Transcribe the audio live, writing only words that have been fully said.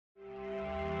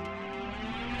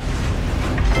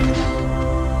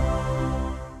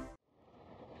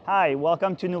Hi,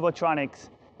 welcome to Nuvotronics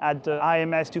at the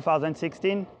IMS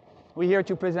 2016. We're here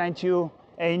to present you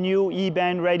a new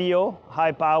E-band radio,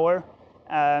 high power.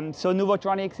 So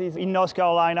Nuvotronics is in North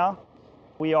Carolina.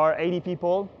 We are 80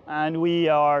 people, and we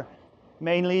are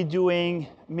mainly doing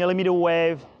millimeter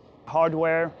wave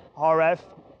hardware, RF,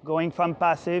 going from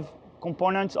passive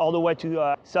components all the way to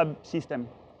a subsystem.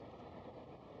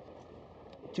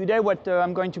 Today what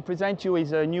I'm going to present you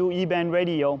is a new E-band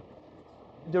radio.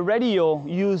 The radio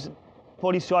uses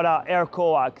polystrata air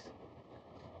coax.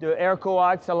 The air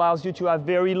coax allows you to have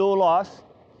very low loss,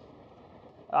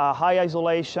 high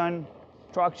isolation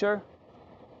structure.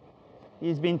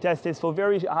 It's been tested for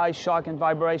very high shock and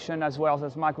vibration as well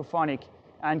as microphonic,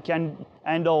 and can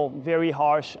handle very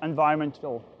harsh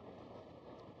environmental.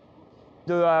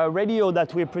 The radio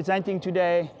that we're presenting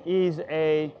today is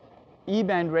a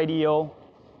E-band radio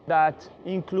that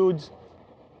includes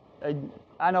an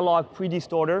analog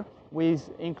pre-distorter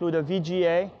with include a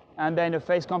VGA and then a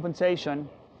phase compensation.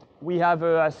 We have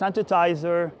a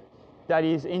synthesizer that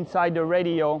is inside the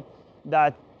radio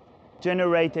that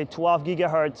generates a 12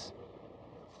 gigahertz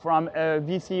from a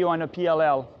VCO and a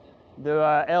PLL.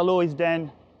 The LO is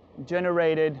then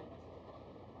generated,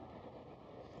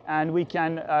 and we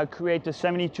can create a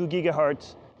 72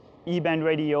 gigahertz E-band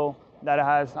radio that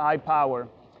has high power.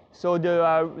 So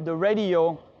the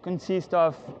radio consists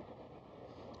of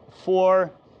 4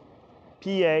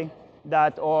 PA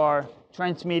that are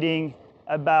transmitting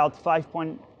about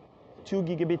 5.2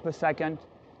 gigabit per second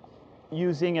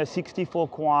using a 64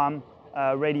 QAM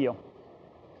radio.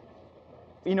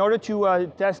 In order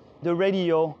to test the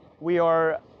radio, we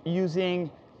are using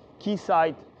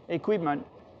Keysight equipment.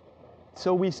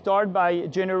 So we start by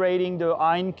generating the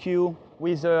INQ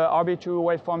with an arbitrary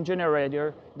waveform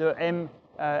generator, the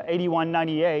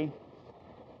M8190A.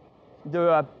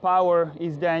 The power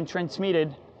is then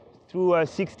transmitted through a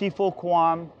 64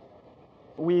 QAM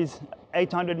with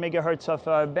 800 megahertz of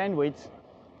bandwidth,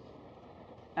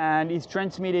 and is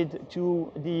transmitted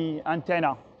to the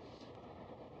antenna.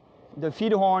 The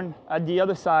feed horn at the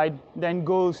other side then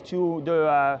goes to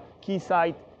the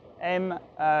Keysight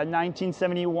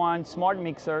M1971 smart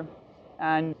mixer,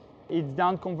 and it's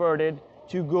down converted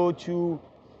to go to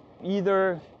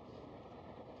either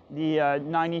the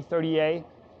 9030A,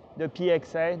 the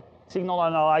PXA signal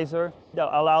analyzer that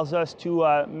allows us to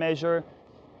measure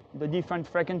the different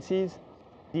frequencies,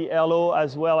 the LO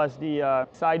as well as the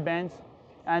sidebands.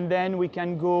 And then we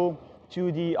can go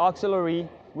to the auxiliary,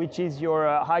 which is your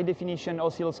high definition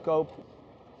oscilloscope,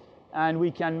 and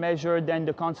we can measure then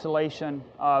the constellation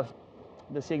of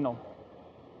the signal.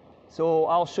 So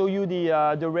I'll show you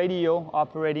the radio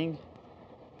operating.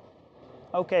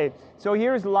 Okay, so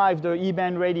here's live the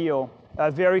E-band radio, a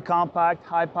very compact,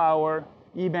 high power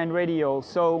E-band radio.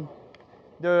 So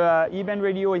the E-band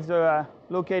radio is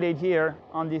located here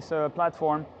on this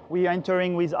platform. We are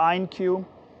entering with INQ,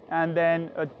 and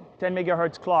then a 10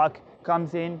 megahertz clock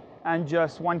comes in and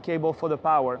just one cable for the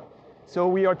power. So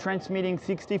we are transmitting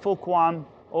 64 QAM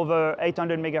over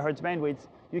 800 megahertz bandwidth.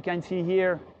 You can see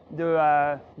here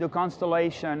the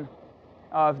constellation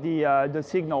of the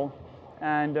signal,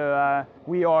 and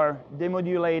we are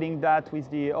demodulating that with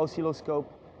the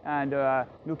oscilloscope and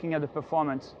looking at the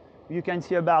performance. You can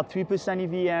see about 3%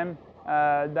 EVM,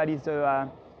 that is the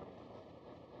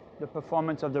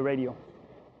performance of the radio.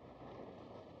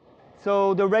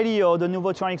 So the radio, the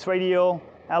Nuvotronics radio,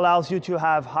 allows you to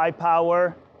have high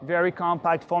power, very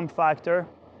compact form factor,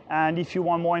 and if you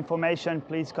want more information,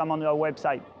 please come on our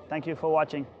website. Thank you for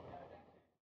watching.